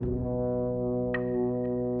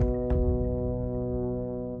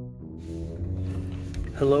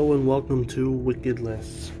Hello and welcome to Wicked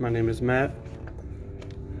Lists. My name is Matt,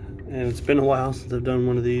 and it's been a while since I've done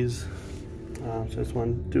one of these, so I just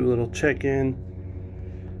want to do a little check-in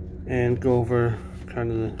and go over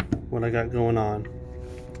kind of what I got going on.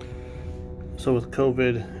 So with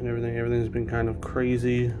COVID and everything's been kind of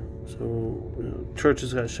crazy. So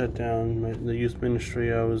churches got shut down. The youth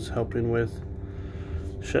ministry I was helping with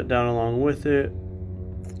shut down along with it.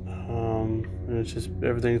 And it's just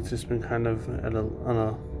everything's just been kind of on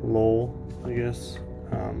a lull, I guess.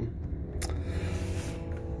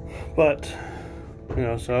 But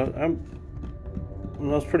so I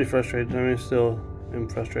was pretty frustrated. I still am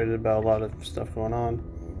frustrated about a lot of stuff going on.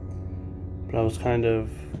 But I was kind of,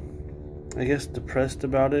 I guess, depressed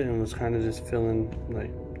about it and was kind of just feeling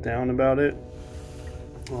like down about it.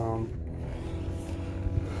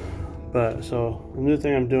 But so the new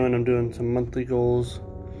thing I'm doing some monthly goals.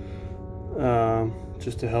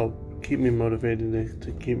 Just to help keep me motivated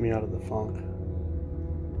to keep me out of the funk.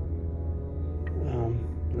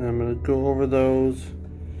 And I'm going to go over those.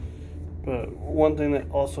 But one thing that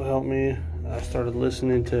also helped me, I started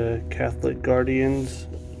listening to Catholic Guardians.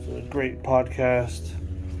 It's a great podcast.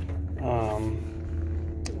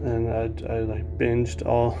 And I binged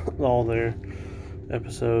all their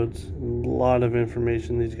episodes. A lot of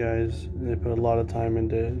information. These guys, they put a lot of time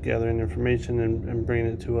into gathering information and bringing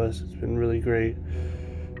it to us. It's been really great.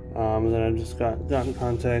 And then I just got in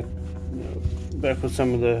contact back with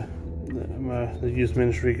some of the youth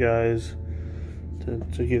ministry guys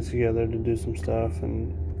to get together to do some stuff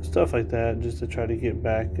and stuff like that, just to try to get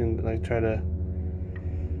back and try to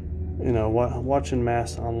watching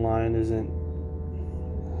mass online isn't,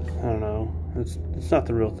 I don't know, it's not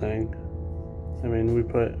the real thing. We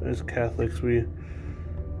put, as Catholics, we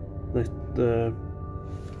the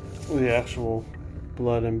actual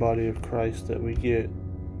blood and body of Christ that we get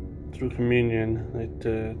through communion,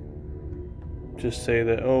 to just say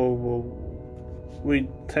that, we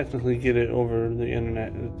technically get it over the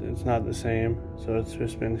internet. It's not the same, so it's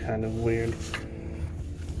just been kind of weird.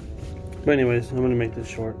 But anyways, I'm going to make this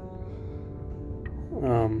short.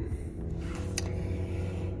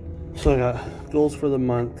 So I got goals for the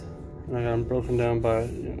month. I got them broken down by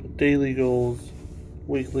daily goals,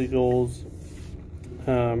 weekly goals,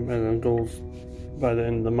 and then goals by the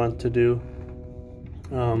end of the month to do.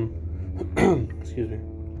 Excuse me.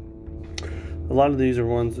 A lot of these are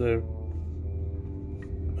ones that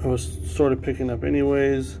I was sort of picking up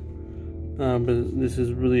anyways, but this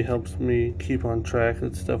really helps me keep on track.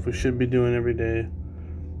 It's stuff we should be doing every day.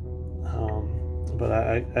 But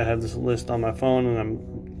I have this list on my phone, and I'm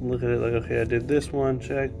looking at it like, okay, I did this one,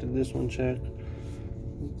 check, did this one, check,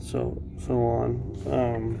 so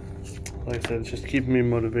on. Like I said, it's just keeping me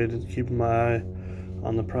motivated, keeping my eye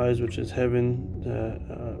on the prize, which is heaven,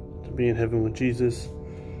 to be in heaven with Jesus.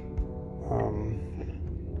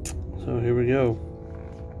 So here we go.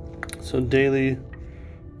 So daily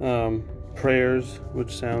prayers,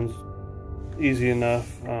 which sounds easy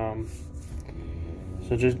enough.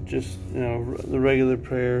 So just the regular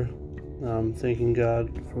prayer, thanking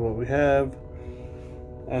God for what we have,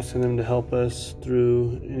 asking Him to help us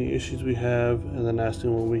through any issues we have, and then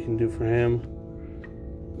asking what we can do for Him.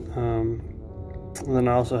 And then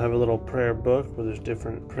I also have a little prayer book where there's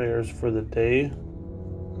different prayers for the day,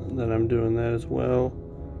 that I'm doing that as well.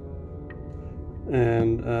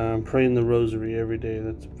 And praying the rosary every day.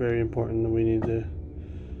 That's very important, that we need to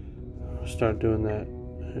start doing that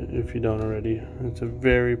if you don't already. It's a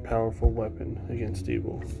very powerful weapon against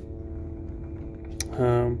evil.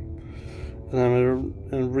 And I'm going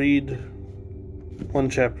to read one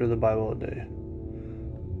chapter of the Bible a day.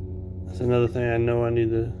 That's another thing. I know I need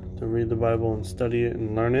to read the Bible and study it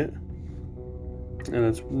and learn it. And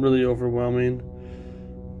it's really overwhelming.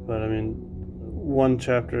 But one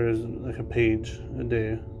chapter is like a page a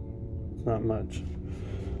day. It's not much.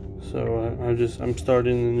 So I'm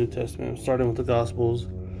starting the New Testament. I'm starting with the Gospels.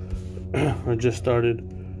 I just started.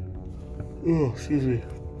 Oh, excuse me.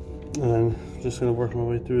 And I'm just going to work my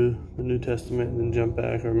way through the New Testament and then jump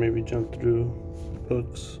back, or maybe jump through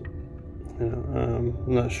books. I'm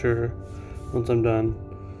not sure once I'm done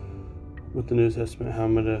with the New Testament how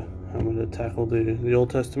I'm gonna tackle the Old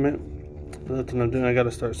Testament. But that's what I'm doing. I got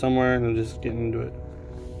to start somewhere, and I'm just getting into it.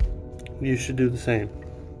 You should do the same.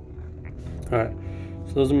 All right.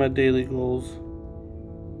 So those are my daily goals.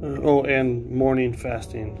 And morning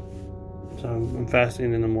fasting. So I'm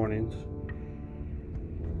fasting in the mornings.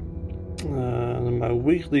 And my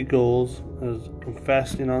weekly goals is I'm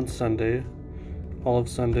fasting on Sunday, all of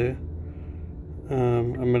Sunday.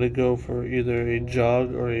 I'm going to go for either a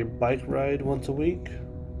jog or a bike ride once a week.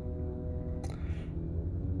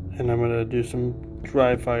 And I'm going to do some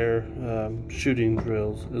dry fire shooting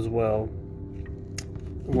drills as well.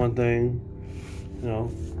 One thing,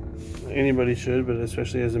 anybody should, but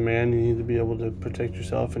especially as a man, you need to be able to protect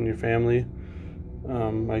yourself and your family.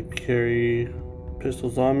 I carry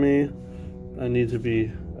pistols on me. I need to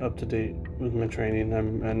be up to date with my training.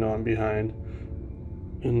 I know I'm behind.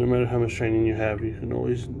 And no matter how much training you have, you can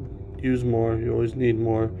always use more. You always need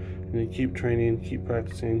more. And you keep training, keep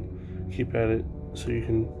practicing, keep at it so you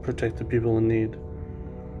can protect the people in need.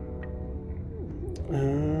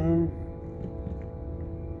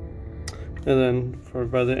 And then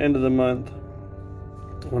by the end of the month,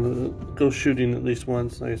 I want to go shooting at least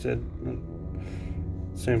once. Like I said,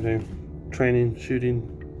 same thing. Training, shooting,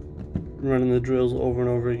 running the drills over and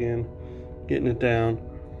over again, getting it down.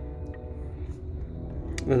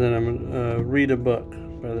 And then I'm going to read a book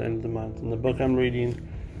by the end of the month. And the book I'm reading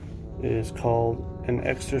is called An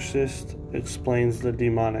Exorcist Explains the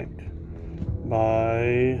Demonic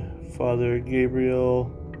by Father Gabriel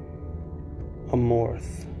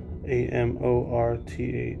Amorth.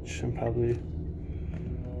 Amorth. I'm probably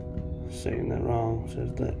saying that wrong. It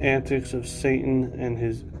says the antics of Satan and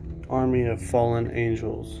his army of fallen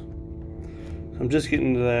angels. So I'm just getting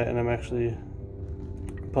into that, and I'm actually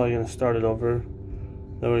probably going to start it over.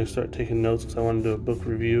 That way I can start taking notes because I want to do a book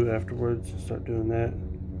review afterwards. Start doing that.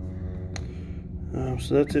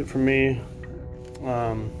 So that's it for me.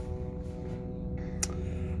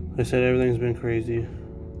 Like I said, everything's been crazy.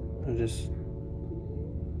 I'm just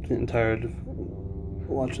getting tired of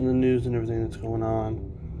watching the news and everything that's going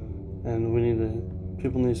on. And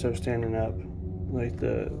people need to start standing up. Like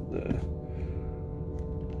the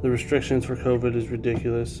restrictions for COVID is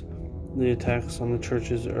ridiculous. The attacks on the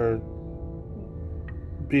churches are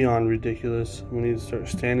beyond ridiculous. We need to start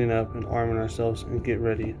standing up and arming ourselves and get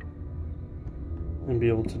ready and be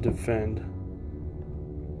able to defend.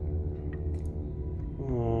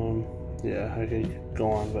 I could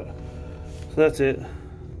go on, but so that's it.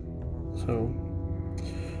 So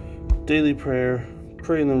daily prayer,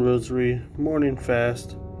 pray in the rosary, morning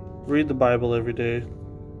fast, read the Bible every day,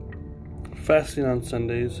 fasting on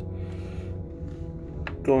Sundays,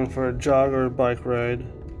 going for a jog or a bike ride,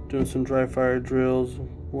 doing some dry fire drills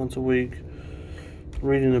once a week,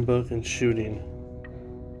 reading a book, and shooting.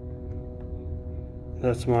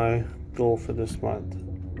 That's my goal for this month.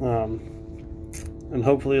 And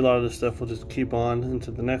hopefully a lot of this stuff will just keep on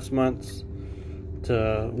into the next months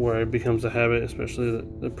to where it becomes a habit, especially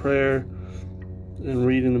the prayer and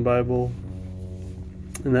reading the Bible.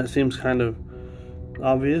 And that seems kind of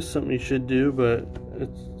obvious, something you should do, but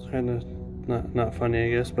it's kind of not funny,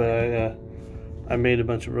 I guess. But I made a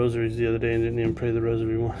bunch of rosaries the other day and didn't even pray the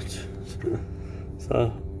rosary once.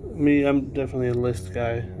 So I'm definitely a list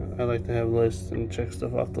guy. I like to have lists and check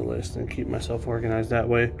stuff off the list and keep myself organized that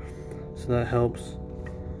way. So that helps.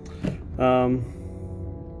 So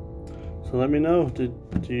let me know.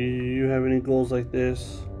 Do you have any goals like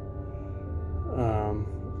this?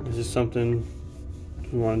 Is this something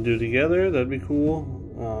we want to do together? That'd be cool.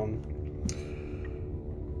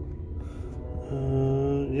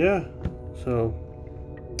 So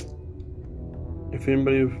if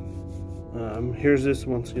anybody hears this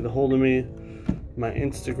and wants to get a hold of me, my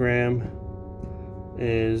Instagram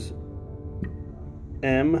is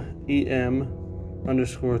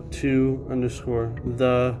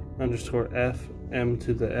MEM_2_the_F M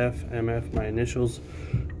to the F MF, my initials.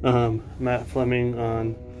 Matt Fleming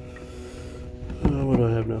on what do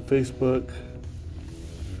I have now? Facebook,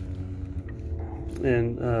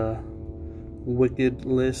 and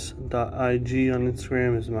wickedlist.ig on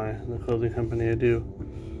Instagram is the clothing company I do.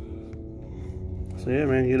 So yeah,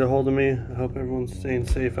 man, get a hold of me. I hope everyone's staying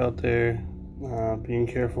safe out there, being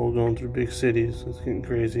careful going through big cities. It's getting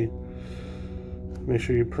crazy. Make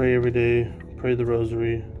sure you pray every day, pray the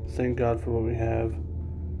rosary, thank God for what we have,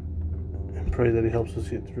 and pray that He helps us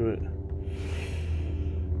get through it.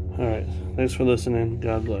 Alright, thanks for listening.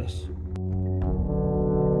 God bless.